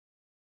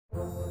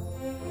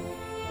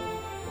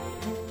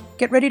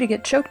Get ready to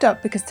get choked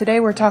up because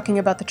today we're talking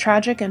about the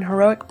tragic and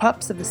heroic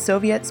pups of the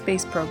Soviet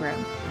space program.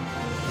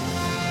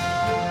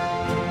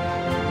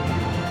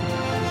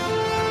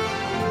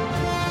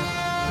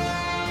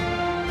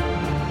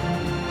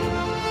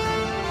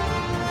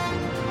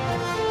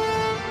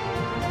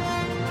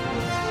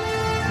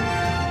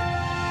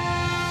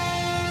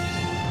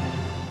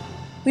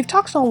 We've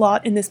talked a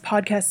lot in this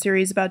podcast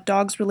series about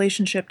dogs'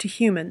 relationship to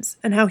humans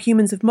and how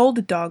humans have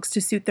molded dogs to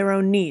suit their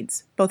own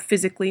needs, both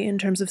physically in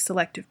terms of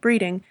selective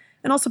breeding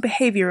and also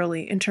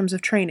behaviorally in terms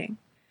of training.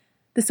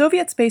 The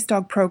Soviet space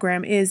dog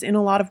program is, in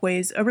a lot of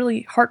ways, a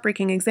really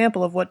heartbreaking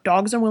example of what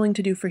dogs are willing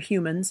to do for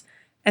humans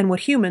and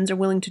what humans are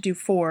willing to do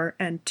for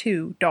and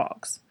to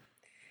dogs.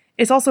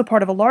 It's also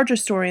part of a larger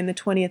story in the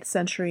 20th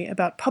century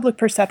about public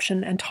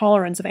perception and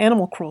tolerance of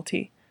animal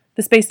cruelty.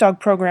 The space dog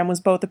program was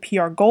both a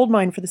PR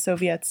goldmine for the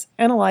Soviets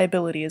and a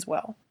liability as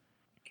well.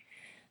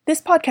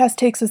 This podcast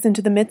takes us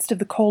into the midst of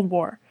the Cold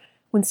War,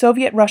 when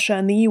Soviet Russia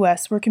and the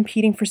US were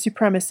competing for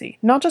supremacy,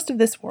 not just of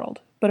this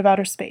world, but of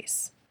outer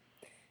space.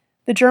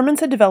 The Germans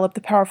had developed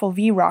the powerful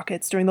V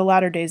rockets during the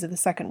latter days of the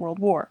Second World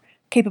War,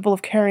 capable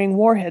of carrying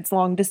warheads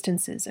long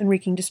distances and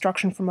wreaking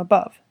destruction from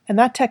above, and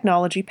that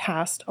technology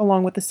passed,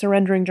 along with the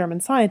surrendering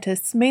German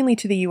scientists, mainly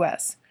to the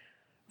US.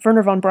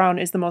 Wernher von Braun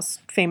is the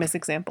most famous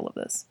example of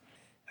this.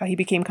 He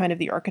became kind of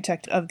the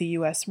architect of the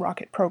US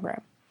rocket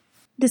program.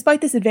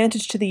 Despite this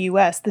advantage to the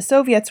US, the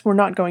Soviets were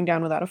not going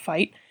down without a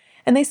fight,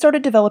 and they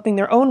started developing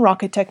their own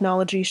rocket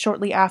technology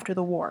shortly after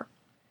the war.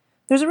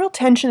 There's a real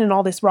tension in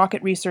all this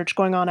rocket research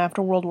going on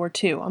after World War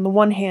II. On the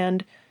one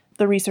hand,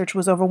 the research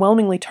was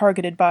overwhelmingly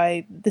targeted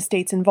by the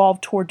states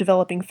involved toward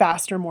developing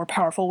faster, more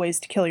powerful ways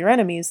to kill your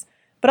enemies,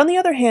 but on the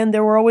other hand,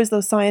 there were always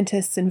those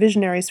scientists and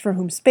visionaries for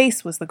whom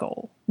space was the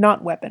goal,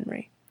 not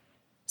weaponry.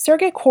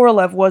 Sergei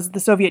Korolev was the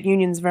Soviet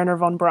Union's Wernher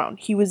von Braun.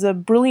 He was a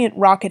brilliant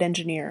rocket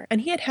engineer,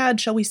 and he had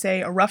had, shall we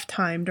say, a rough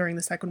time during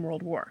the Second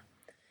World War.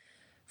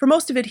 For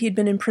most of it, he had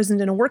been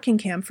imprisoned in a working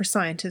camp for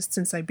scientists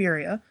in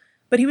Siberia,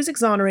 but he was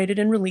exonerated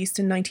and released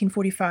in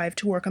 1945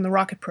 to work on the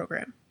rocket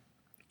program.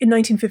 In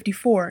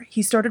 1954,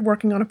 he started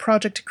working on a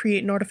project to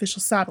create an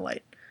artificial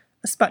satellite,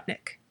 a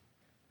Sputnik.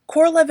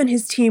 Korolev and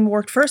his team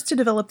worked first to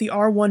develop the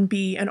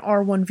R-1B and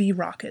R-1V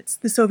rockets,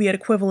 the Soviet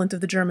equivalent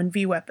of the German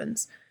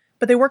V-weapons,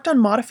 but they worked on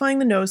modifying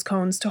the nose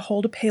cones to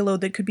hold a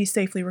payload that could be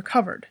safely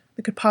recovered,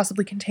 that could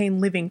possibly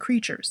contain living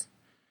creatures.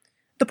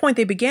 At the point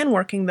they began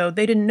working, though,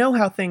 they didn't know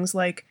how things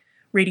like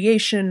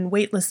radiation,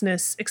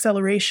 weightlessness,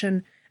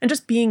 acceleration, and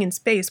just being in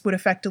space would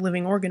affect a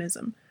living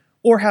organism,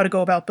 or how to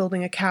go about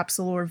building a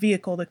capsule or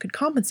vehicle that could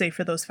compensate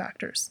for those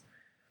factors.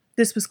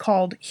 This was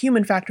called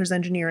human factors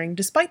engineering,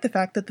 despite the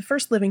fact that the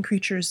first living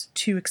creatures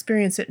to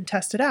experience it and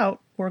test it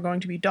out were going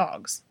to be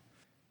dogs.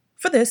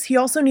 For this, he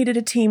also needed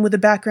a team with a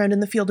background in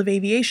the field of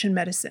aviation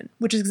medicine,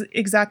 which is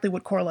exactly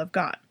what Korolev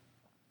got.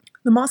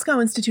 The Moscow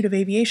Institute of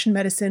Aviation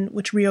Medicine,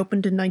 which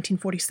reopened in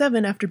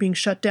 1947 after being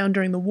shut down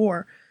during the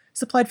war,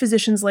 supplied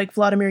physicians like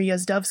Vladimir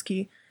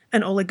Yazdovsky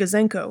and Oleg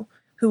Gazenko,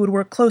 who would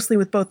work closely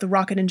with both the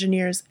rocket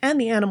engineers and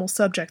the animal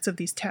subjects of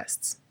these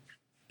tests.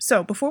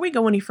 So, before we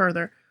go any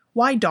further,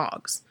 why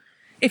dogs?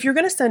 If you're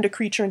going to send a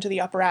creature into the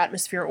upper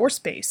atmosphere or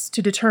space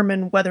to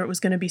determine whether it was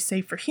going to be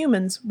safe for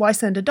humans, why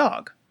send a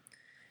dog?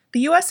 The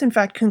US, in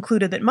fact,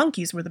 concluded that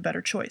monkeys were the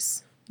better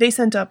choice. They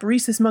sent up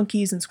rhesus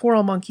monkeys and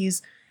squirrel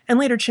monkeys, and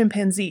later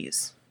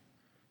chimpanzees.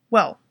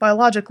 Well,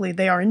 biologically,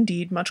 they are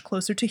indeed much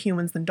closer to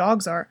humans than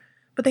dogs are,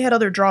 but they had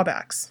other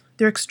drawbacks.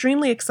 They're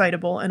extremely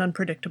excitable and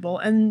unpredictable,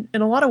 and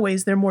in a lot of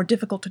ways they're more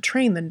difficult to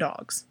train than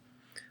dogs.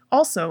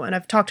 Also, and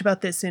I've talked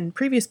about this in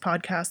previous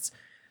podcasts,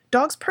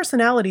 dogs'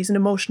 personalities and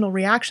emotional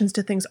reactions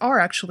to things are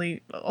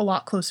actually a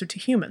lot closer to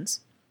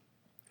humans.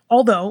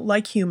 Although,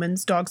 like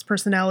humans, dogs'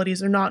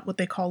 personalities are not what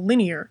they call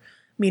linear,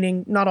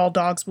 meaning not all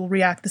dogs will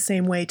react the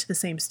same way to the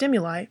same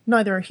stimuli,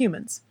 neither are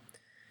humans.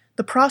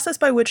 The process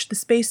by which the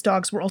space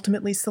dogs were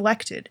ultimately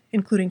selected,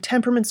 including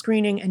temperament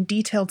screening and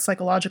detailed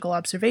psychological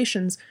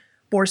observations,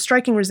 bore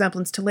striking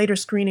resemblance to later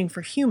screening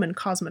for human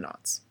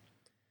cosmonauts.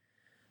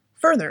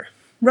 Further,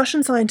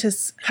 Russian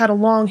scientists had a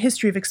long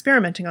history of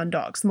experimenting on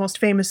dogs, the most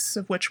famous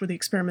of which were the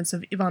experiments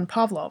of Ivan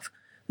Pavlov,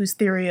 whose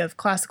theory of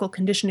classical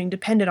conditioning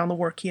depended on the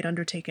work he had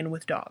undertaken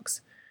with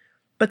dogs.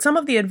 But some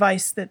of the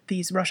advice that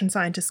these Russian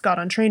scientists got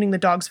on training the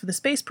dogs for the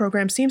space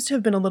program seems to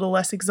have been a little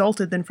less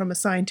exalted than from a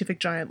scientific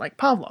giant like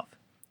Pavlov.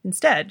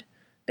 Instead,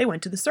 they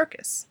went to the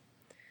circus.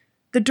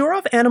 The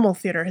Durov Animal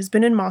Theater has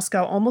been in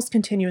Moscow almost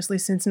continuously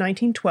since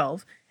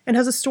 1912 and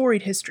has a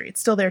storied history. It's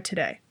still there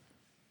today.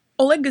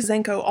 Oleg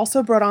Gazenko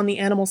also brought on the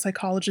animal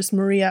psychologist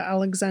Maria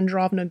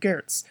Alexandrovna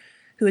Gertz,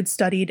 who had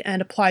studied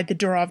and applied the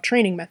Durov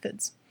training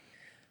methods.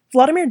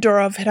 Vladimir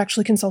Durov had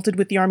actually consulted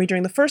with the army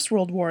during the First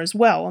World War as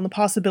well on the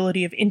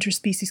possibility of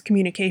interspecies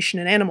communication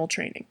in animal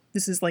training.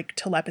 This is like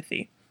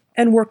telepathy.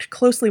 And worked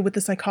closely with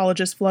the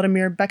psychologist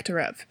Vladimir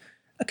Bekhterev,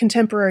 a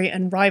contemporary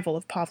and rival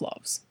of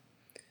Pavlov's.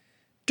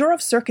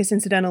 Durov's circus,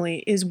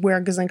 incidentally, is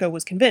where Gazenko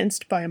was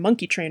convinced, by a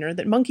monkey trainer,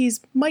 that monkeys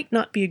might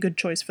not be a good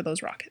choice for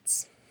those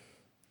rockets.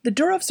 The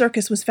Durov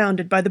Circus was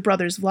founded by the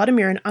brothers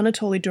Vladimir and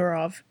Anatoly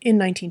Durov in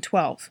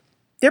 1912.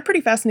 They're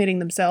pretty fascinating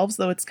themselves,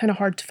 though it's kind of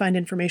hard to find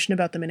information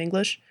about them in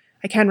English.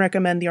 I can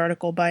recommend the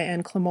article by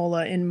Anne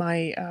Klamola in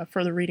my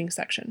further reading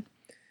section.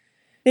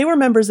 They were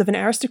members of an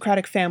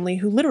aristocratic family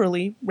who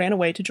literally ran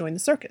away to join the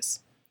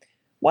circus.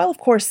 While, of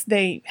course,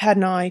 they had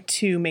an eye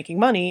to making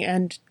money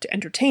and to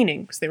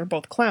entertaining, because they were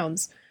both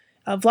clowns,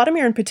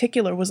 Vladimir in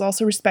particular was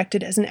also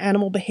respected as an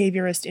animal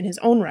behaviorist in his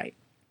own right.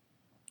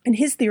 And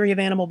his theory of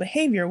animal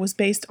behavior was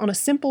based on a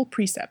simple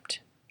precept: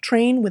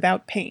 train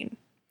without pain.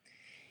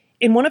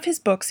 In one of his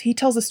books, he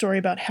tells a story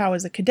about how,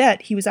 as a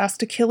cadet, he was asked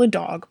to kill a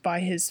dog by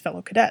his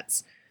fellow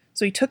cadets.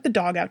 So he took the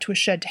dog out to a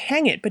shed to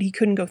hang it, but he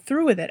couldn't go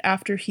through with it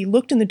after he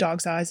looked in the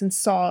dog's eyes and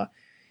saw,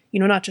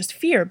 not just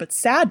fear, but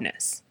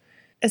sadness.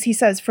 As he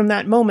says, from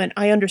that moment,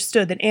 I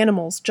understood that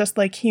animals, just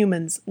like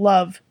humans,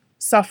 love,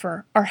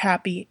 suffer, are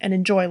happy, and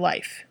enjoy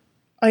life.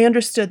 I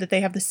understood that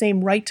they have the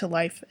same right to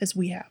life as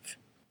we have.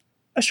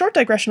 A short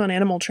digression on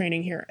animal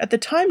training here. At the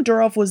time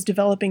Durov was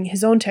developing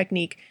his own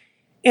technique,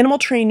 animal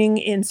training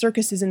in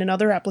circuses and in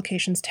other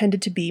applications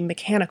tended to be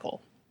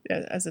mechanical,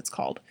 as it's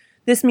called.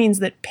 This means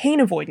that pain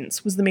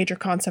avoidance was the major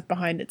concept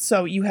behind it.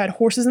 So you had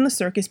horses in the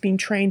circus being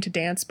trained to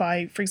dance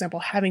by, for example,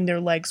 having their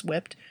legs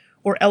whipped,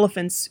 or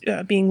elephants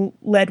being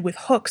led with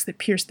hooks that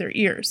pierced their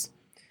ears.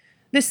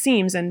 This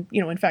seems, and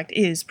in fact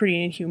is,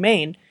 pretty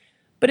inhumane,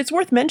 but it's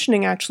worth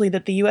mentioning actually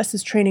that the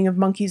US's training of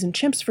monkeys and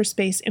chimps for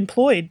space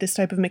employed this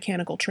type of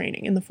mechanical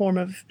training in the form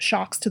of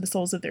shocks to the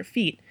soles of their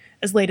feet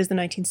as late as the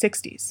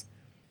 1960s.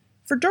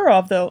 For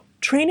Durov, though,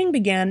 training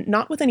began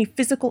not with any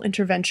physical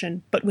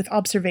intervention, but with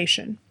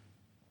observation.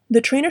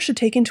 The trainer should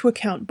take into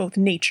account both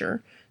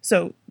nature,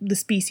 so the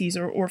species,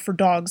 or for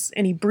dogs,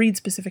 any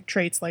breed-specific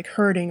traits like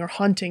herding or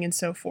hunting and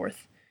so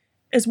forth,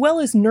 as well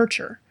as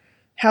nurture,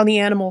 how the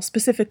animal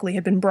specifically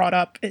had been brought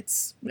up,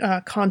 its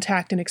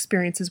contact and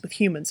experiences with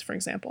humans, for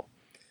example.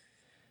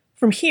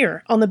 From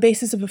here, on the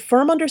basis of a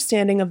firm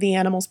understanding of the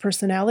animal's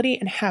personality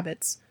and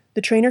habits,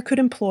 the trainer could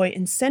employ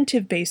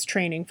incentive-based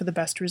training for the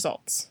best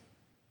results.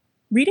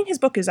 Reading his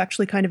book is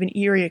actually kind of an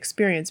eerie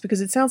experience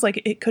because it sounds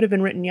like it could have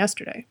been written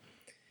yesterday.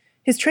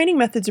 His training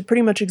methods are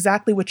pretty much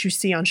exactly what you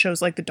see on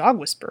shows like The Dog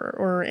Whisperer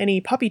or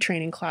any puppy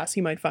training class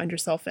you might find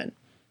yourself in.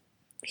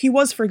 He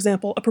was, for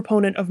example, a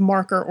proponent of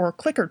marker or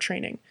clicker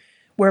training,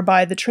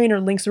 whereby the trainer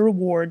links a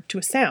reward to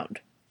a sound.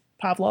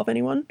 Pavlov,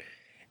 anyone?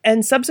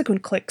 And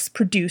subsequent clicks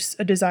produce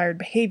a desired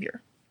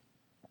behavior.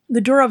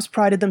 The Durovs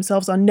prided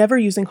themselves on never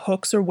using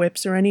hooks or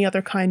whips or any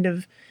other kind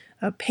of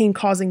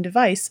pain-causing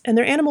device, and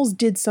their animals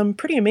did some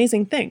pretty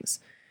amazing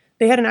things.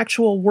 They had an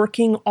actual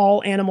working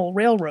all-animal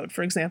railroad,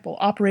 for example,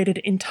 operated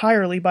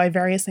entirely by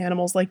various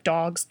animals like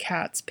dogs,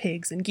 cats,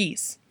 pigs, and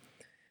geese.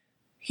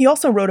 He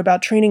also wrote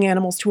about training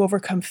animals to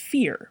overcome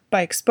fear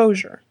by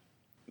exposure.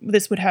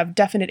 This would have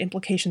definite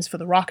implications for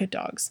the rocket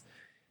dogs.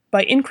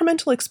 By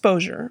incremental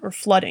exposure, or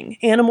flooding,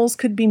 animals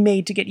could be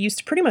made to get used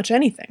to pretty much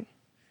anything.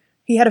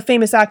 He had a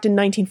famous act in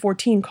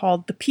 1914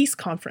 called the Peace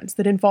Conference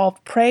that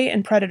involved prey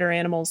and predator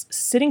animals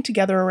sitting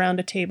together around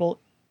a table,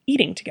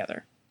 eating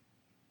together.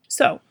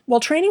 So, while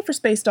training for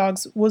space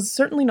dogs was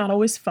certainly not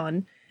always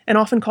fun, and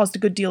often caused a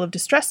good deal of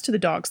distress to the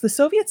dogs, the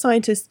Soviet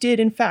scientists did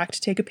in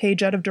fact take a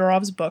page out of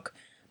Durov's book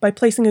by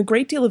placing a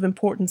great deal of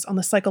importance on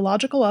the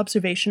psychological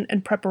observation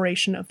and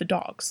preparation of the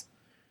dogs.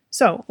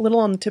 So, a little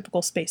on the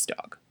typical space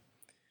dog.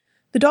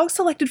 The dogs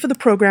selected for the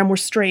program were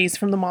strays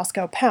from the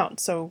Moscow Pound,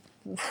 so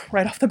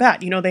right off the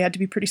bat, they had to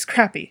be pretty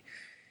scrappy.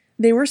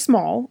 They were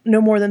small, no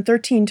more than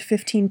 13 to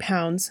 15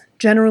 pounds,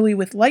 generally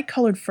with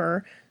light-colored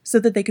fur, so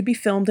that they could be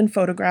filmed and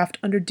photographed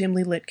under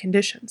dimly lit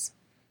conditions.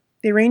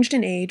 They ranged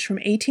in age from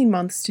 18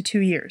 months to 2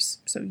 years,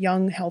 so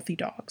young, healthy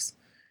dogs.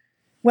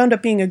 Wound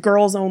up being a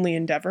girls-only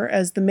endeavor,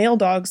 as the male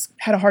dogs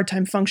had a hard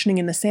time functioning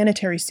in the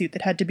sanitary suit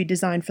that had to be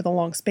designed for the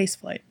long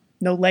spaceflight.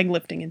 No leg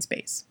lifting in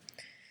space.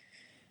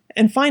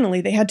 And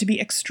finally, they had to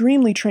be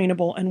extremely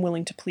trainable and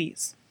willing to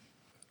please.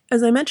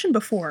 As I mentioned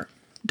before,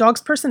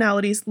 dogs'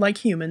 personalities,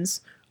 like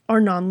humans,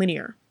 are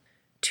nonlinear.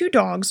 Two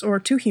dogs, or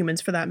two humans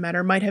for that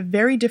matter, might have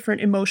very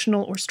different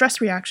emotional or stress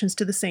reactions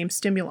to the same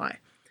stimuli.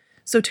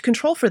 So to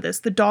control for this,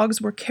 the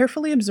dogs were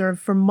carefully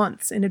observed for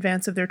months in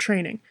advance of their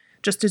training,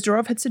 just as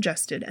Durov had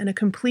suggested, and a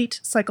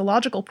complete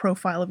psychological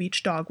profile of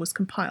each dog was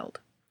compiled.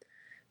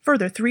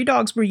 Further, 3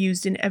 dogs were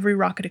used in every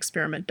rocket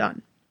experiment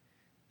done.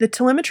 The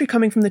telemetry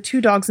coming from the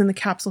 2 dogs in the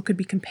capsule could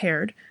be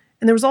compared,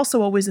 and there was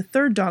also always a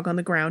 3rd dog on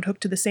the ground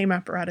hooked to the same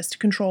apparatus to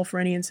control for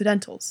any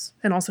incidentals,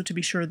 and also to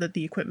be sure that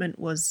the equipment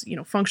was,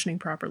 functioning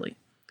properly.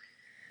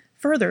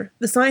 Further,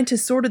 the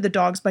scientists sorted the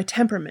dogs by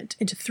temperament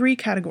into 3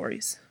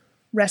 categories: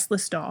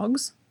 restless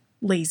dogs,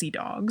 lazy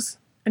dogs,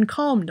 and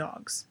calm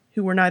dogs,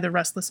 who were neither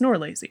restless nor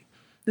lazy.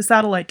 The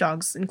satellite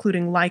dogs,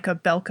 including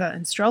Laika, Belka,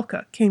 and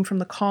Strelka, came from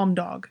the calm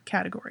dog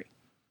category.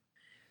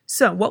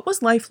 So, what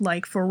was life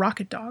like for a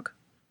rocket dog?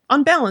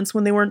 On balance,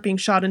 when they weren't being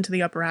shot into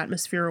the upper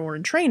atmosphere or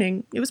in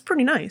training, it was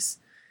pretty nice.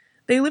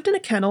 They lived in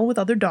a kennel with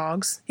other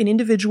dogs, in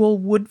individual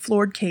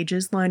wood-floored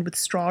cages lined with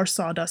straw or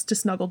sawdust to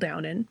snuggle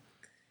down in.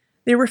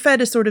 They were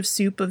fed a sort of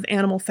soup of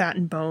animal fat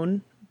and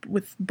bone,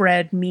 with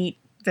bread, meat,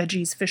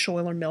 veggies, fish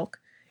oil, or milk,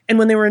 And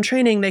when they were in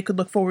training, they could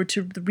look forward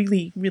to the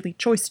really, really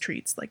choice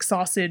treats like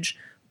sausage,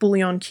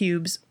 bouillon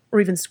cubes,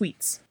 or even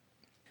sweets.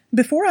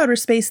 Before outer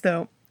space,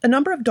 though, a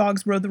number of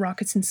dogs rode the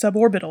rockets in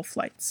suborbital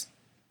flights.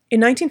 In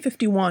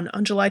 1951,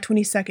 on July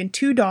 22nd,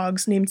 two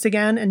dogs named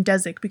Tsigan and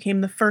Dezik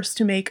became the first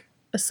to make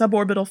a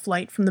suborbital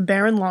flight from the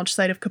barren launch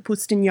site of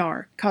Kapustin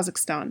Yar,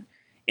 Kazakhstan,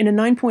 in a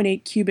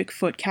 9.8 cubic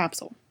foot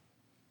capsule.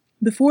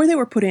 Before they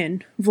were put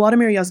in,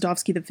 Vladimir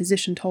Yazdovsky, the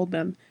physician, told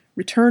them,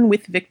 "Return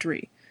with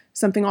victory,"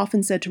 something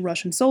often said to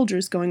Russian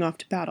soldiers going off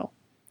to battle.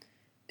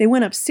 They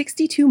went up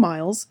 62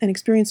 miles and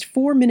experienced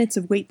 4 minutes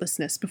of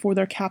weightlessness before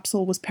their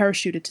capsule was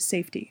parachuted to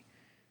safety.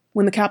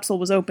 When the capsule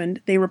was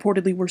opened, they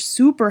reportedly were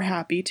super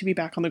happy to be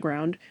back on the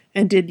ground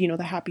and did,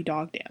 the happy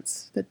dog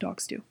dance that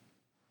dogs do.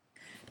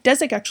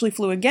 Dezik actually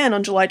flew again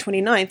on July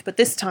 29th, but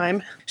this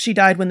time she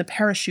died when the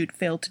parachute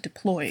failed to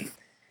deploy.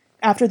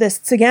 After this,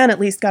 Tsigan at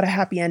least got a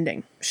happy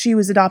ending. She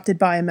was adopted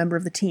by a member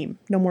of the team.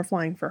 No more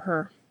flying for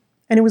her.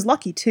 And it was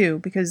lucky, too,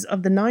 because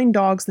of the 9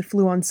 dogs that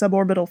flew on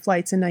suborbital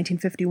flights in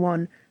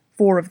 1951,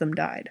 4 of them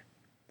died.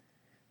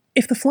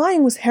 If the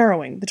flying was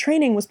harrowing, the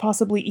training was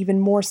possibly even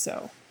more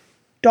so.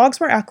 Dogs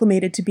were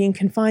acclimated to being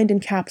confined in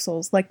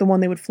capsules like the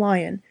one they would fly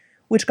in,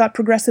 which got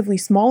progressively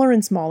smaller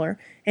and smaller,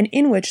 and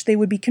in which they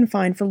would be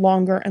confined for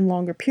longer and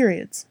longer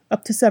periods,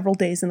 up to several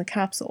days in the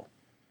capsule.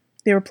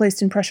 They were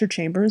placed in pressure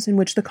chambers in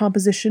which the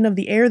composition of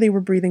the air they were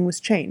breathing was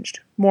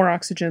changed, more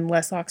oxygen,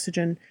 less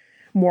oxygen,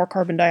 more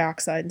carbon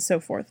dioxide, and so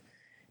forth,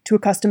 to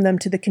accustom them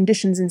to the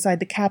conditions inside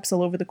the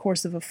capsule over the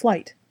course of a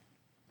flight.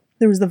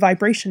 There was the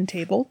vibration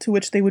table, to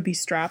which they would be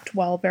strapped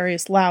while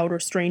various loud or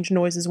strange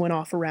noises went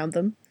off around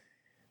them.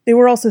 They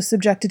were also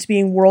subjected to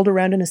being whirled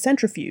around in a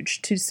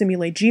centrifuge to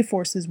simulate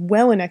G-forces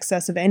well in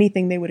excess of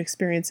anything they would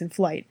experience in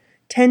flight,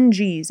 10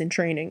 Gs in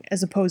training,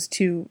 as opposed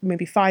to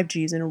maybe 5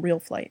 Gs in a real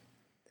flight.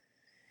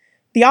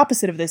 The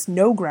opposite of this,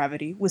 no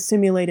gravity, was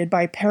simulated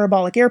by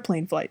parabolic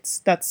airplane flights,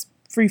 that's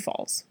free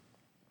falls.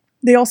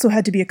 They also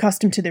had to be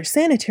accustomed to their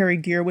sanitary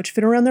gear, which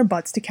fit around their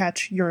butts to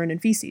catch urine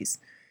and feces.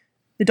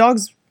 The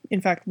dogs,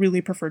 in fact, really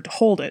preferred to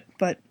hold it,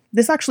 but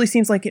this actually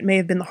seems like it may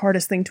have been the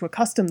hardest thing to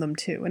accustom them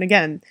to, and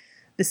again,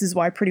 this is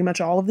why pretty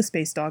much all of the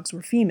space dogs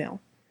were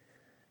female.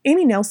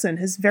 Amy Nelson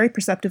has very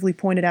perceptively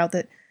pointed out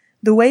that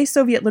the way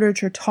Soviet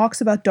literature talks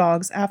about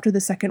dogs after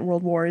the Second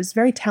World War is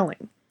very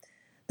telling.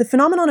 The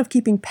phenomenon of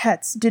keeping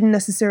pets didn't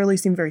necessarily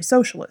seem very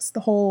socialist.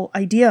 The whole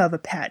idea of a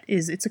pet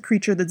is it's a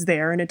creature that's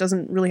there and it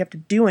doesn't really have to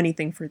do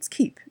anything for its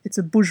keep. It's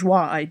a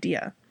bourgeois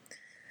idea.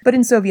 But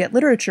in Soviet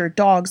literature,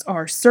 dogs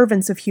are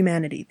servants of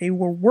humanity. They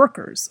were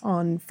workers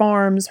on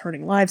farms,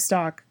 herding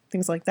livestock,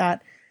 things like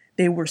that.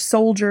 They were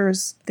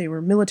soldiers, they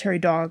were military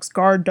dogs,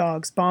 guard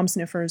dogs, bomb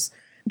sniffers.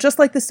 Just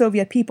like the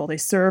Soviet people, they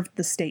served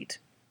the state.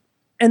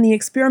 And the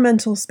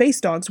experimental space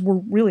dogs were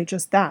really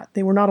just that.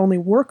 They were not only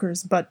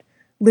workers, but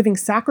living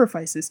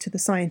sacrifices to the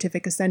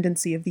scientific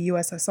ascendancy of the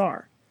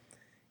USSR.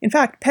 In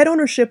fact, pet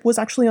ownership was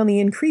actually on the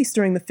increase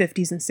during the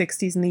 50s and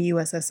 60s in the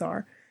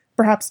USSR,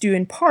 perhaps due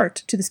in part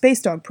to the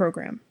space dog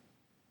program.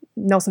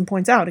 Nelson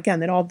points out, again,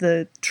 that all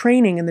the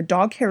training and the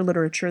dog care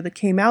literature that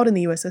came out in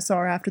the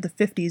USSR after the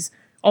 50s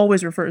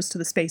always refers to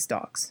the space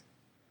dogs.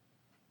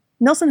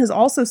 Nelson has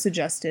also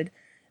suggested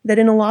that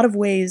in a lot of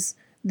ways,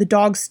 the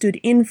dogs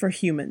stood in for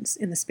humans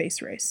in the space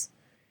race.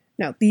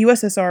 Now, the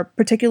USSR,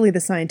 particularly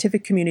the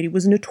scientific community,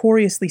 was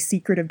notoriously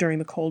secretive during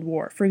the Cold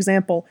War. For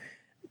example,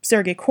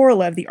 Sergei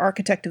Korolev, the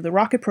architect of the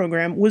rocket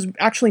program, was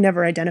actually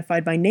never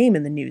identified by name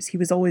in the news. He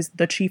was always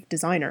the chief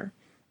designer.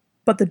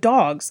 But the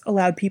dogs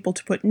allowed people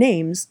to put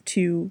names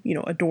to,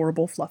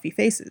 adorable, fluffy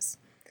faces.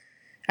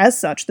 As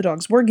such, the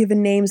dogs were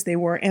given names, they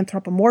were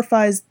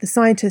anthropomorphized, the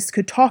scientists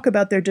could talk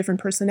about their different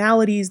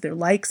personalities, their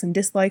likes and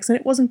dislikes, and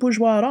it wasn't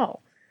bourgeois at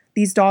all.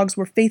 These dogs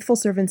were faithful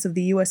servants of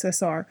the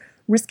USSR,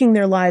 risking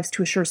their lives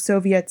to assure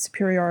Soviet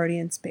superiority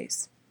in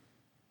space.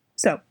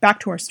 So, back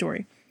to our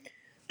story.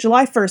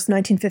 July 1st,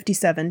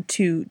 1957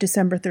 to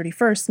December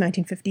 31st,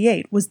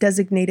 1958 was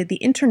designated the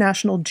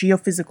International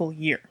Geophysical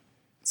Year.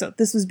 So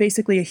this was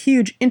basically a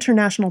huge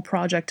international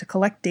project to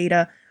collect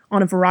data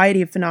on a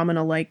variety of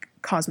phenomena like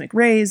cosmic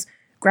rays,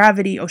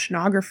 gravity,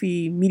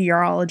 oceanography,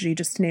 meteorology,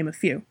 just to name a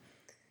few.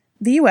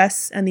 The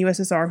US and the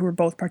USSR, who were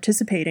both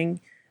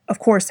participating, of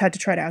course, had to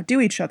try to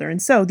outdo each other,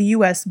 and so the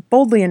US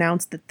boldly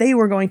announced that they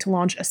were going to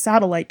launch a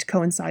satellite to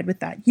coincide with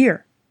that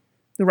year.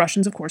 The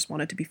Russians, of course,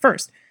 wanted to be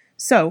first.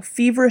 So,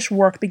 feverish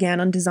work began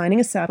on designing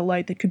a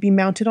satellite that could be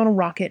mounted on a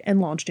rocket and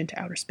launched into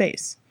outer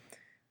space.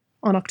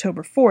 On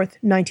October 4th,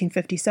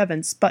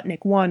 1957,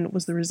 Sputnik 1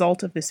 was the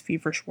result of this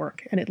feverish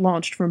work, and it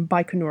launched from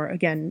Baikonur,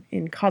 again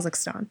in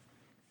Kazakhstan.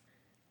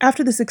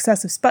 After the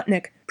success of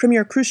Sputnik,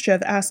 Premier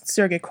Khrushchev asked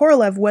Sergei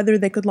Korolev whether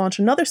they could launch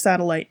another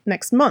satellite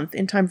next month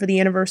in time for the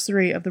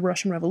anniversary of the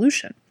Russian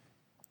Revolution.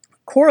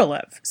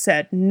 Korolev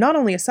said not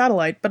only a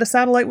satellite, but a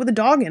satellite with a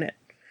dog in it.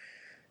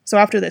 So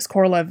after this,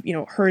 Korolev,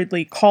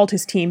 hurriedly called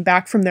his team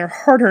back from their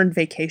hard-earned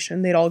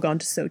vacation. They'd all gone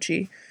to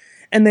Sochi,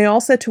 and they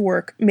all set to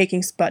work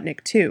making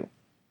Sputnik 2.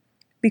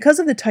 Because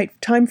of the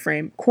tight time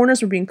frame,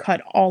 corners were being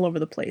cut all over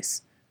the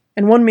place.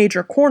 And one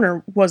major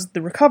corner was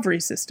the recovery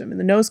system in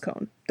the nose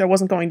cone. There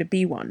wasn't going to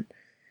be one.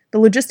 The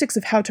logistics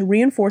of how to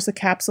reinforce a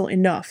capsule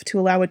enough to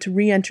allow it to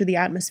re-enter the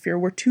atmosphere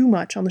were too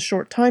much on the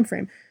short time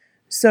frame,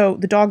 so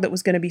the dog that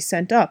was going to be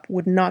sent up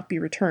would not be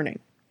returning.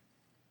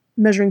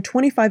 Measuring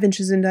 25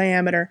 inches in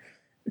diameter,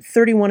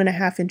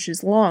 31.5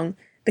 inches long,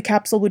 the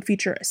capsule would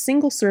feature a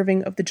single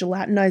serving of the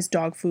gelatinized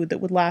dog food that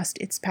would last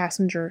its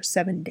passenger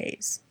 7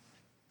 days.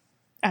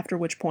 After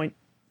which point,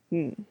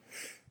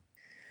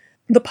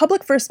 The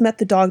public first met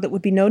the dog that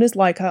would be known as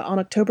Laika on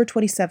October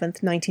 27,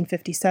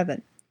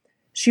 1957.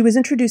 She was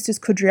introduced as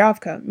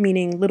Kudryavka,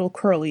 meaning Little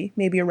Curly,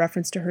 maybe a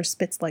reference to her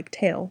Spitz-like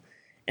tail,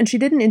 and she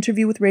did an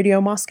interview with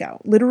Radio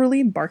Moscow,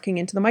 literally barking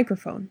into the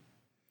microphone.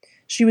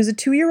 She was a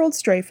 2-year-old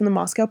stray from the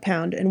Moscow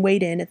Pound and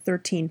weighed in at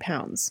 13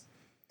 pounds.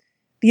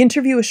 The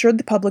interview assured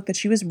the public that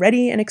she was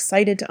ready and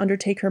excited to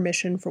undertake her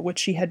mission for which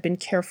she had been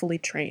carefully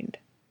trained.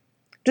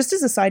 Just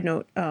as a side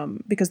note,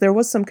 because there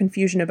was some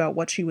confusion about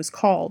what she was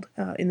called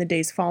in the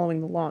days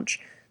following the launch,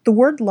 the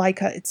word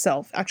Laika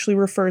itself actually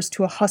refers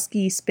to a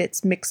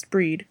husky-spitz mixed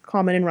breed,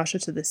 common in Russia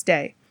to this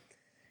day.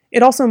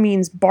 It also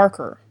means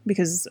barker,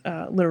 because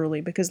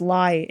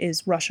Lai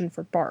is Russian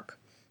for bark.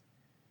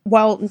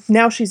 While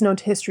now she's known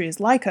to history as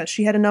Laika,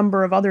 she had a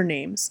number of other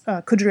names.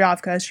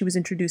 Kudryavka, as she was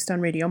introduced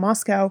on Radio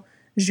Moscow,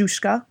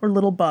 Zhushka, or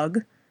Little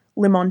Bug,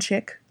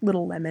 Limonchik,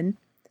 Little Lemon.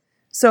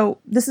 So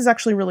this is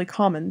actually really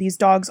common. These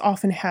dogs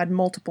often had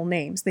multiple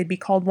names. They'd be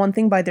called one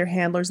thing by their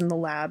handlers in the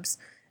labs,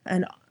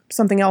 and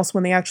something else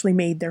when they actually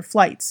made their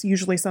flights,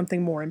 usually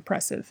something more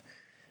impressive.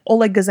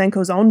 Oleg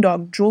Gazenko's own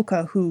dog,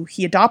 Julka, who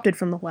he adopted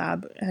from the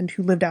lab and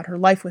who lived out her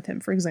life with him,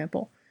 for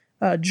example.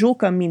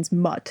 Julka means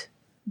mutt,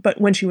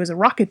 but when she was a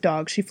rocket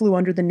dog, she flew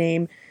under the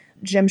name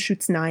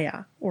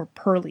Jemshutsnaya, or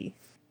Pearly.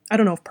 I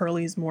don't know if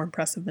Pearly is more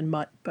impressive than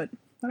mutt, but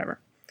whatever.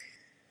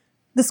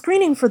 The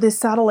screening for this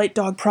satellite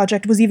dog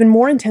project was even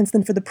more intense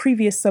than for the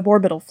previous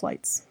suborbital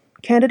flights.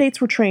 Candidates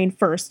were trained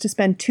first to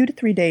spend 2 to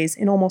 3 days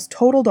in almost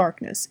total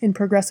darkness in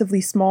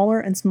progressively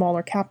smaller and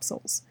smaller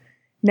capsules.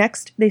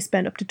 Next, they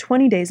spent up to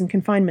 20 days in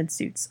confinement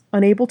suits,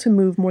 unable to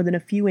move more than a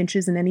few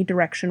inches in any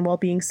direction while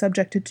being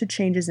subjected to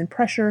changes in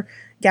pressure,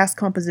 gas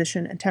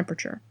composition, and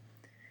temperature.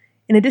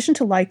 In addition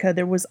to Laika,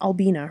 there was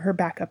Albina, her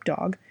backup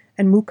dog,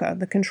 and Muka,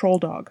 the control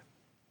dog.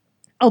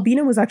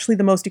 Albina was actually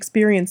the most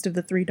experienced of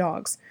the 3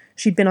 dogs.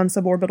 She'd been on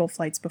suborbital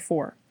flights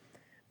before.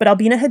 But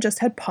Albina had just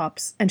had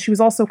pups, and she was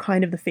also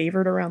kind of the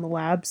favorite around the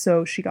lab,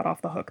 so she got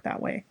off the hook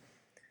that way.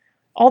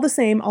 All the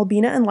same,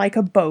 Albina and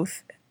Laika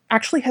both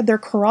actually had their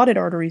carotid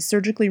arteries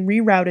surgically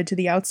rerouted to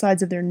the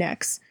outsides of their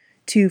necks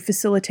to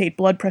facilitate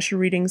blood pressure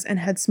readings and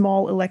had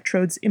small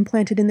electrodes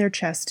implanted in their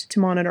chest to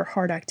monitor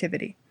heart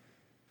activity.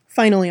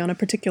 Finally, on a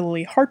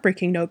particularly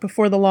heartbreaking note,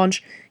 before the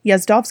launch,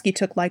 Yazdovsky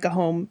took Laika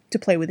home to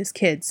play with his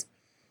kids.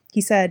 He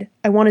said,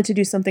 "I wanted to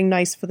do something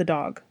nice for the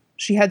dog.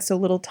 She had so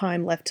little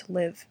time left to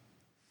live."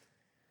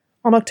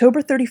 On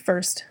October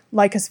 31st,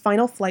 Laika's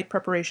final flight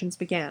preparations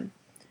began.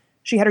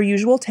 She had her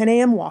usual 10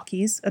 a.m.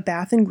 walkies, a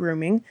bath and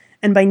grooming,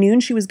 and by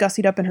noon she was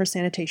gussied up in her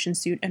sanitation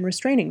suit and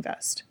restraining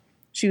vest.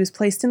 She was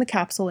placed in the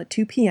capsule at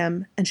 2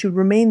 p.m., and she would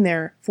remain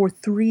there for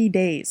 3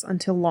 days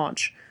until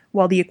launch,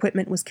 while the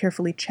equipment was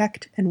carefully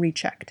checked and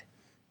rechecked.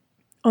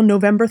 On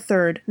November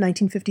 3rd,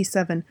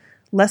 1957,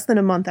 less than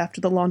a month after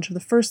the launch of the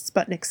first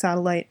Sputnik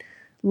satellite,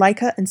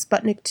 Laika and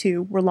Sputnik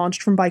 2 were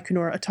launched from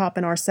Baikonur atop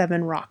an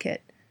R-7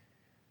 rocket.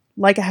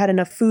 Laika had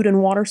enough food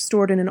and water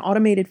stored in an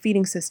automated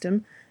feeding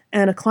system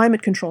and a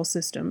climate control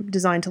system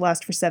designed to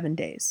last for 7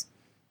 days.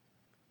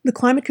 The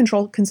climate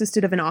control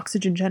consisted of an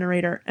oxygen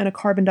generator and a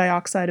carbon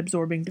dioxide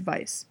absorbing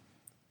device.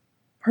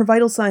 Her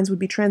vital signs would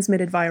be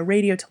transmitted via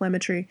radio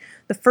telemetry,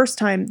 the first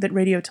time that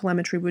radio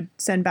telemetry would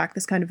send back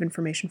this kind of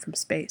information from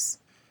space.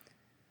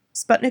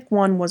 Sputnik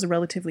 1 was a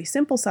relatively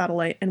simple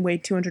satellite and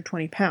weighed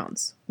 220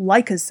 pounds.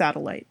 Laika's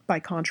satellite, by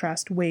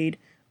contrast, weighed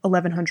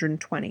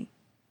 1,120.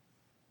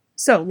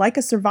 So,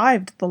 Laika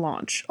survived the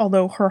launch,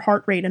 although her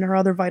heart rate and her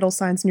other vital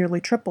signs nearly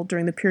tripled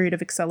during the period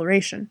of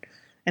acceleration,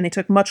 and they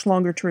took much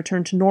longer to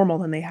return to normal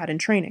than they had in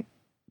training.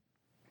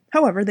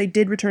 However, they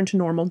did return to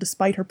normal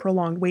despite her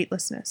prolonged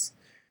weightlessness.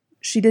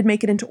 She did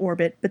make it into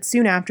orbit, but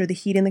soon after, the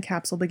heat in the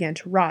capsule began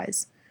to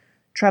rise.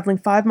 Traveling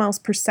 5 miles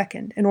per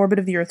second, an orbit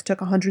of the Earth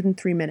took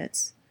 103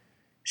 minutes.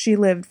 She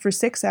lived for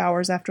 6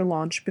 hours after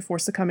launch before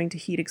succumbing to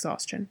heat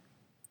exhaustion.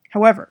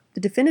 However, the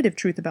definitive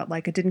truth about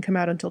Laika didn't come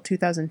out until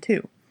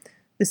 2002.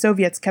 The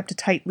Soviets kept a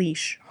tight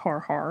leash,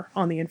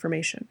 on the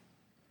information.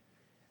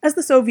 As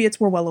the Soviets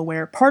were well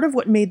aware, part of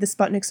what made the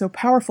Sputnik so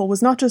powerful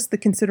was not just the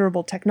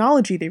considerable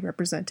technology they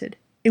represented.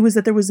 It was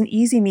that there was an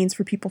easy means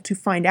for people to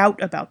find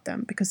out about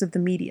them because of the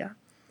media.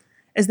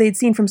 As they had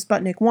seen from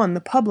Sputnik 1, the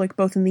public,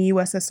 both in the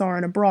USSR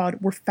and abroad,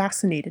 were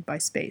fascinated by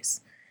space.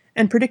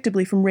 And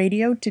predictably, from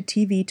radio to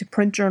TV to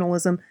print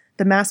journalism,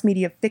 the mass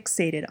media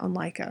fixated on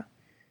Laika.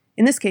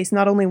 In this case,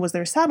 not only was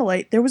there a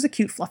satellite, there was a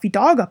cute fluffy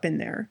dog up in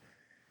there.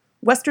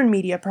 Western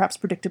media perhaps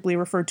predictably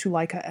referred to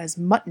Laika as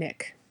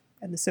Mutnik,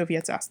 and the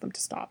Soviets asked them to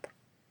stop.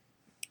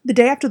 The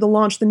day after the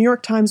launch, the New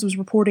York Times was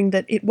reporting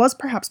that it was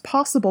perhaps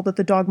possible that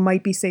the dog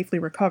might be safely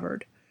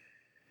recovered.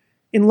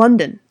 In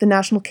London, the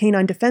National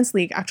Canine Defense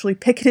League actually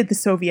picketed the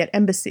Soviet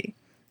embassy,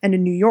 and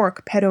in New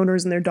York, pet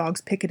owners and their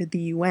dogs picketed the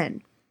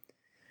UN.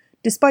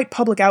 Despite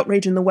public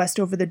outrage in the West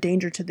over the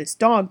danger to this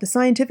dog, the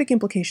scientific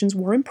implications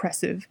were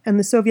impressive, and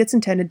the Soviets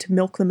intended to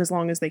milk them as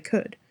long as they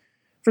could.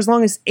 For as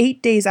long as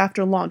 8 days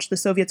after launch, the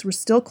Soviets were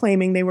still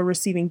claiming they were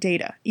receiving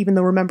data, even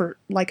though, remember,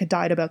 Laika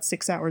died about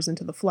 6 hours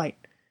into the flight.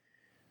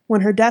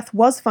 When her death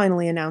was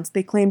finally announced,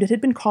 they claimed it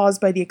had been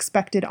caused by the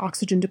expected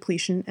oxygen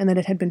depletion and that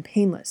it had been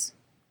painless.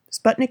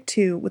 Sputnik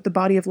 2, with the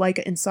body of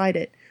Laika inside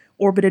it,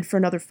 orbited for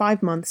another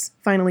 5 months,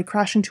 finally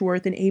crashing to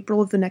Earth in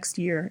April of the next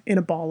year in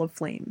a ball of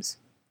flames.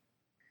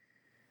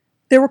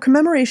 There were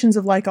commemorations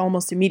of Laika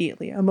almost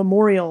immediately. A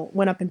memorial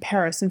went up in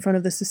Paris in front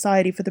of the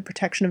Society for the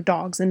Protection of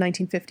Dogs in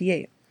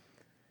 1958.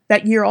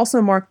 That year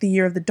also marked the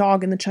year of the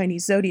dog in the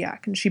Chinese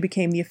zodiac, and she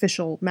became the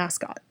official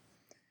mascot.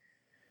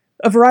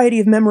 A variety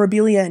of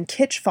memorabilia and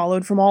kitsch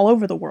followed from all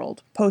over the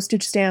world.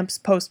 Postage stamps,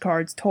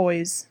 postcards,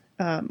 toys.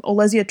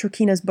 Olesia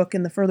Turkina's book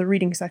in the further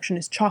reading section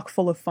is chock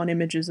full of fun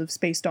images of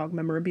space dog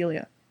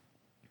memorabilia.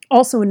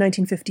 Also in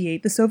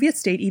 1958, the Soviet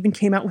state even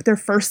came out with their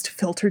first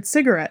filtered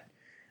cigarette.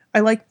 I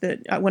liked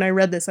that when I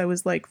read this, I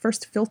was like,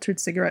 first filtered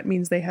cigarette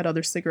means they had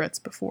other cigarettes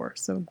before,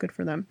 so good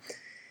for them.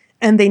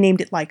 And they named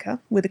it Laika,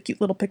 with a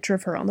cute little picture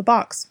of her on the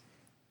box.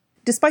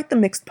 Despite the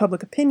mixed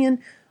public opinion,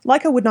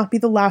 Laika would not be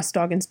the last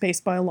dog in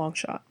space by a long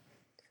shot.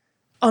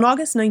 On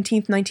August 19,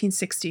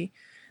 1960,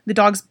 the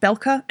dogs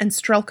Belka and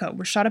Strelka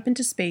were shot up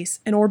into space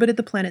and orbited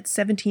the planet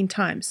 17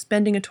 times,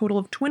 spending a total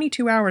of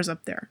 22 hours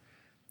up there.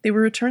 They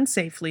were returned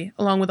safely,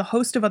 along with a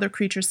host of other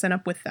creatures sent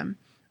up with them: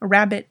 a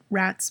rabbit,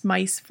 rats,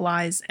 mice,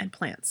 flies, and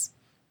plants.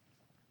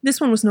 This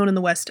one was known in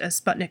the West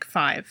as Sputnik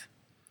 5.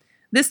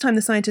 This time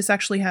the scientists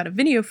actually had a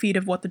video feed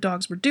of what the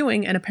dogs were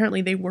doing, and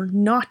apparently they were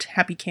not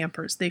happy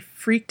campers. They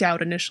freaked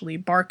out initially,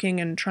 barking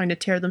and trying to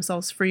tear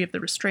themselves free of the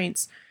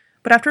restraints,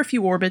 but after a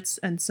few orbits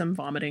and some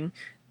vomiting,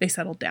 they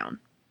settled down.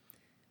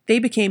 They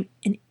became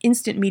an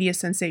instant media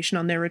sensation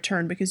on their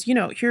return because,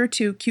 here are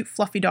two cute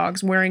fluffy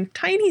dogs wearing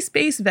tiny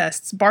space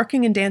vests,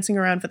 barking and dancing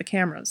around for the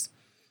cameras.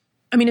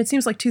 I mean, it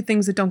seems like two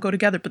things that don't go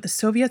together, but the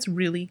Soviets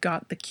really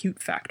got the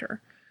cute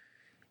factor.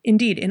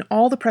 Indeed, in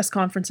all the press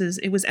conferences,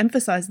 it was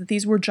emphasized that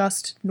these were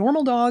just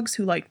normal dogs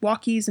who liked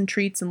walkies and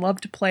treats and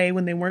loved to play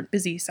when they weren't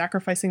busy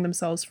sacrificing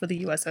themselves for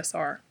the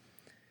USSR.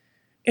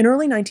 In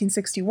early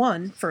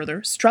 1961,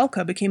 further,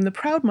 Strelka became the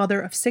proud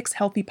mother of 6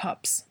 healthy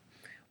pups.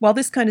 While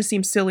this kind of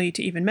seems silly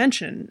to even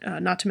mention,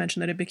 not to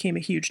mention that it became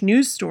a huge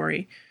news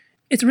story,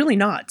 it's really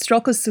not.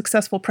 Strelka's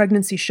successful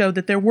pregnancy showed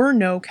that there were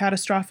no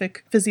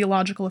catastrophic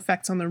physiological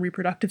effects on the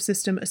reproductive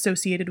system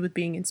associated with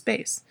being in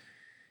space.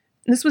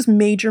 And this was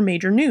major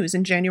news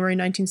in January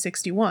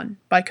 1961.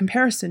 By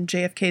comparison,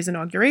 JFK's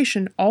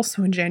inauguration,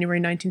 also in January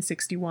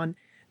 1961,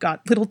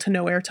 got little to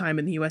no airtime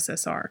in the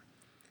USSR.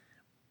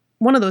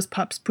 One of those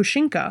pups,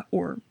 Pushinka,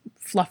 or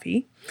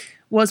Fluffy,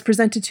 was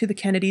presented to the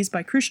Kennedys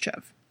by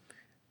Khrushchev.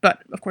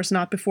 But, of course,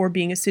 not before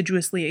being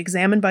assiduously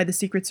examined by the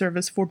Secret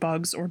Service for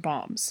bugs or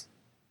bombs.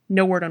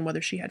 No word on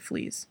whether she had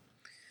fleas.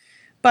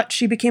 But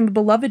she became a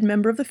beloved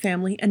member of the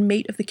family and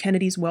mate of the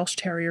Kennedys' Welsh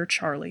Terrier,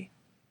 Charlie.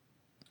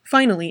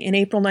 Finally, in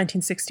April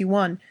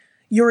 1961,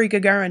 Yuri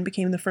Gagarin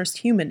became the first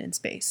human in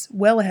space,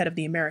 well ahead of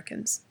the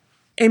Americans.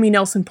 Amy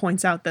Nelson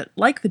points out that,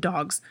 like the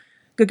dogs,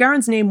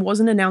 Gagarin's name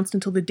wasn't announced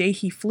until the day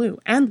he flew,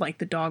 and like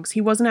the dogs,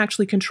 he wasn't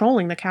actually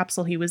controlling the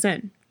capsule he was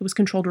in. It was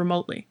controlled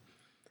remotely.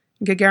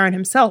 Gagarin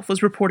himself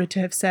was reported to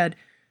have said,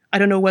 "I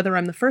don't know whether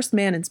I'm the first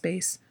man in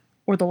space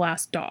or the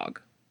last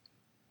dog."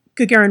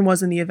 Gagarin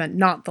was, in the event,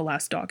 not the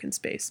last dog in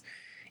space.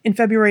 In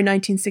February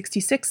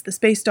 1966, the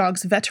space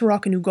dogs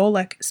Veterok and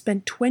Ugolek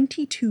spent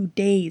 22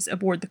 days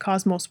aboard the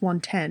Cosmos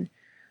 110,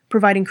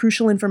 providing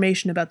crucial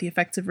information about the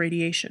effects of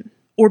radiation,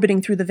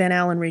 orbiting through the Van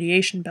Allen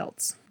radiation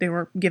belts. They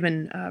were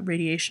given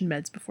radiation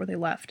meds before they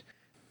left.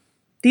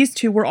 These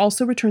two were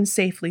also returned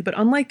safely, but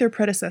unlike their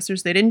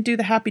predecessors, they didn't do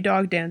the happy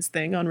dog dance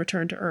thing on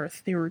return to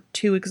Earth. They were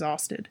too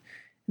exhausted.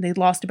 They'd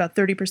lost about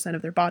 30%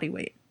 of their body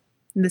weight.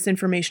 And this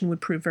information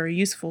would prove very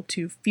useful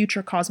to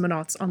future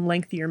cosmonauts on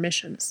lengthier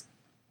missions.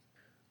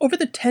 Over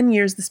the 10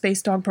 years the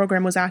space dog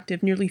program was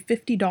active, nearly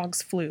 50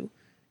 dogs flew,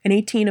 and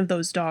 18 of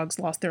those dogs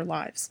lost their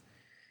lives.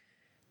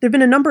 There have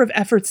been a number of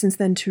efforts since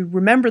then to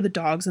remember the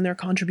dogs and their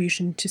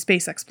contribution to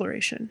space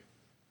exploration.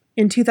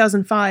 In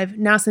 2005,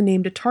 NASA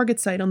named a target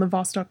site on the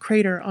Vostok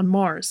crater on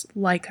Mars,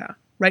 Laika,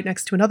 right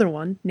next to another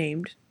one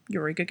named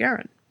Yuri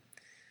Gagarin.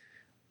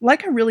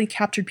 Laika really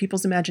captured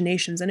people's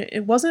imaginations, and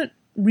it wasn't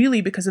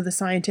really because of the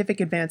scientific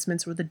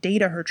advancements or the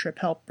data her trip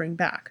helped bring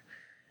back.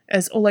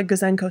 As Oleg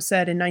Gazenko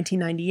said in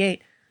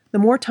 1998, "The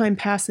more time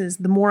passes,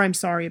 the more I'm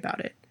sorry about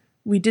it.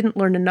 We didn't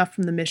learn enough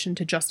from the mission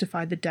to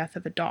justify the death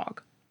of a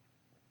dog."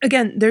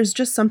 Again, there's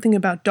just something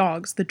about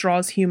dogs that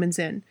draws humans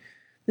in,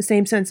 the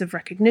same sense of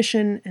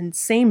recognition and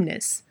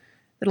sameness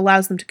that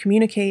allows them to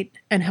communicate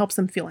and helps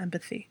them feel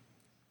empathy.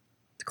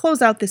 To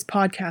close out this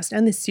podcast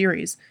and this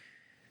series,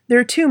 there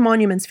are 2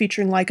 monuments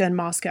featuring Laika in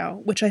Moscow,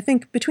 which I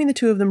think between the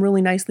 2 of them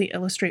really nicely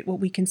illustrate what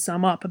we can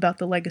sum up about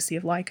the legacy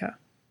of Laika.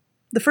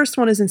 The first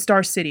one is in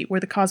Star City, where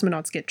the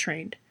cosmonauts get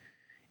trained.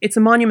 It's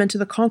a monument to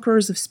the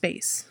conquerors of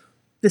space.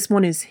 This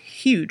one is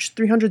huge,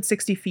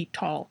 360 feet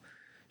tall,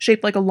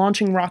 shaped like a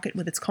launching rocket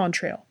with its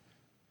contrail.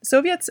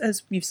 Soviets,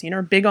 as we've seen,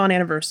 are big on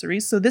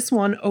anniversaries, so this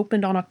one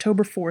opened on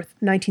October 4th,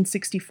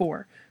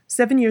 1964,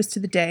 7 years to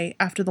the day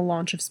after the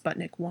launch of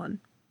Sputnik 1.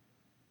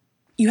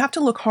 You have to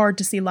look hard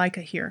to see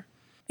Laika here.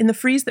 In the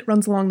frieze that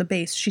runs along the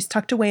base, she's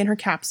tucked away in her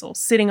capsule,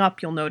 sitting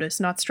up, you'll notice,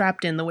 not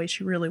strapped in the way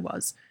she really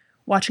was,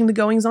 watching the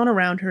goings-on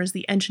around her as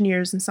the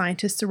engineers and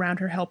scientists around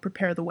her help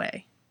prepare the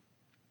way.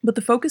 But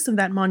the focus of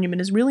that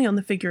monument is really on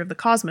the figure of the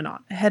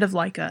cosmonaut, ahead of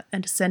Laika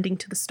and ascending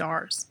to the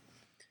stars.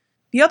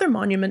 The other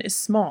monument is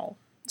small.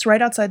 It's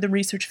right outside the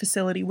research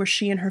facility where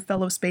she and her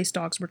fellow space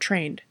dogs were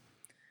trained.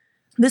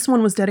 This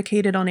one was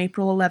dedicated on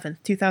April 11,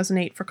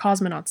 2008 for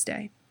Cosmonauts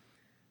Day.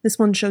 This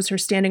one shows her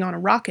standing on a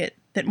rocket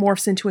that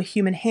morphs into a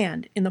human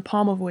hand, in the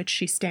palm of which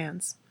she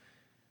stands.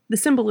 The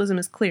symbolism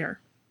is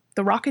clear.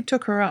 The rocket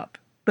took her up,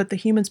 but the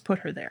humans put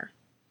her there.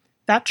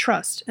 That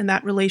trust and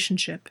that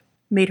relationship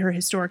made her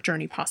historic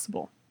journey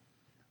possible.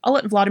 I'll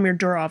let Vladimir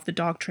Durov, the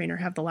dog trainer,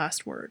 have the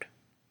last word.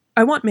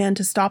 I want man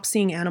to stop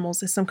seeing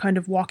animals as some kind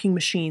of walking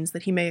machines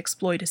that he may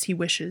exploit as he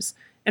wishes,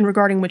 and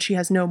regarding which he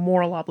has no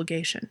moral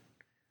obligation.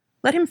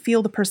 Let him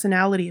feel the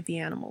personality of the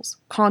animals,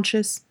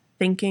 conscious,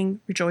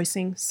 thinking,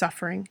 rejoicing,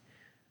 suffering.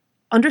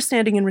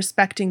 Understanding and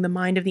respecting the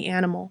mind of the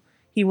animal,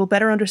 he will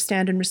better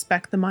understand and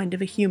respect the mind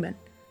of a human,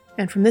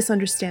 and from this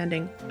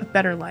understanding, a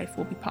better life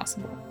will be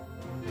possible.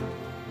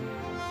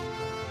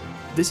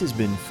 This has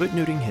been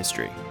Footnoting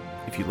History.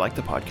 If you like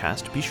the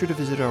podcast, be sure to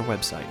visit our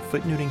website,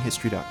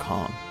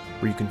 footnotinghistory.com,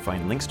 where you can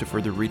find links to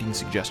further reading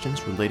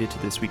suggestions related to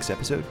this week's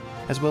episode,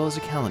 as well as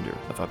a calendar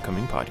of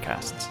upcoming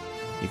podcasts.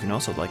 You can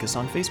also like us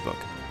on Facebook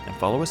and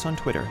follow us on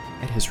Twitter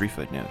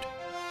 @HistoryFootnote.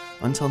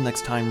 Until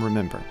next time,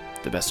 remember,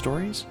 the best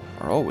stories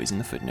are always in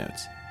the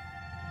footnotes.